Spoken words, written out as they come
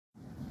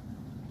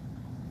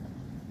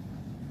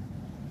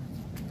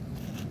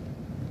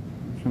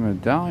It's a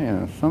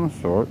medallion of some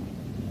sort.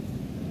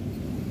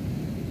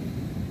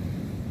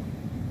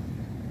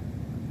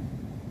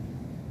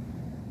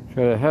 It's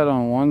got a head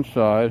on one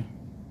side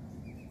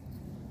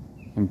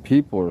and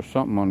people or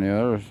something on the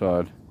other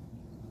side.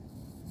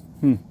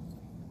 The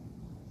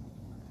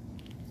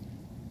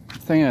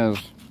thing is,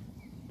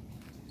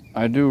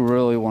 I do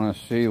really want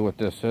to see what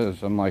this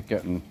is. I'm like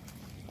getting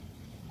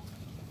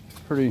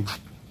pretty,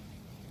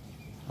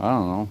 I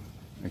don't know,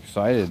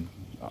 excited.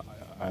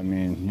 I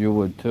mean, you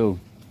would too.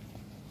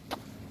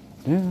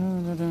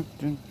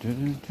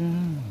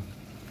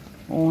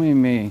 Only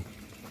me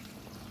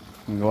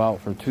can go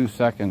out for 2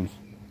 seconds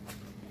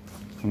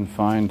and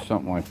find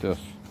something like this.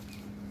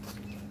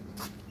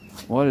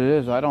 What it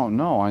is, I don't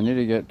know. I need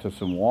to get to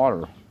some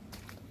water.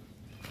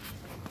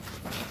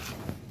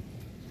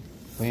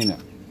 Clean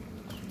it.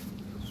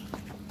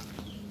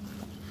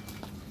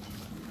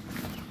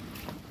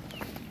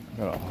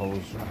 Got a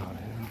hose out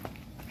here.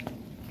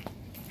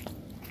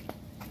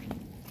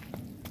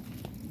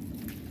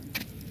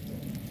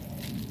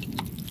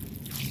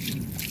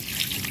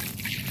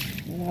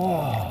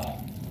 Whoa.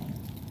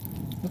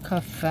 Look how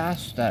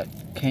fast that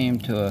came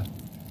to a...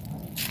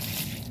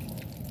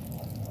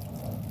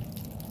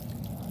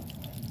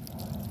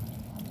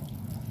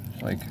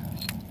 It's like...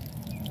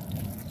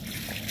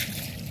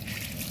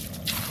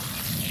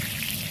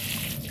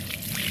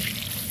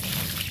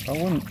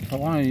 If I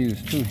wanted to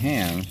use 2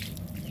 hands...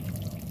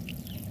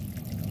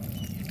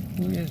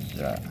 Who is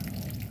that?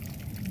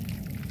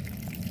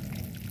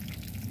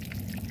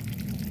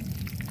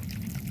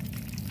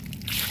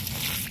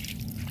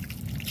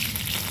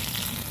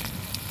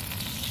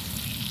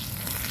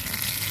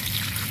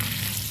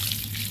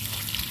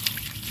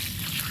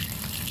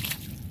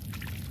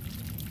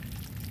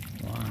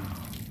 Wow.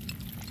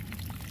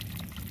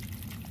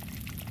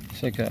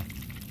 It's like a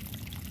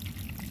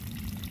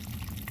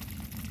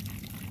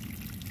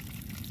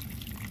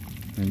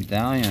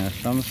medallion of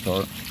some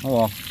sort. Oh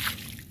well.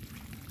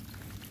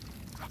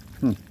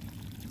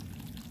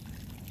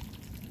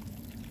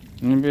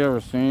 Anybody ever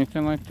seen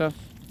anything like this?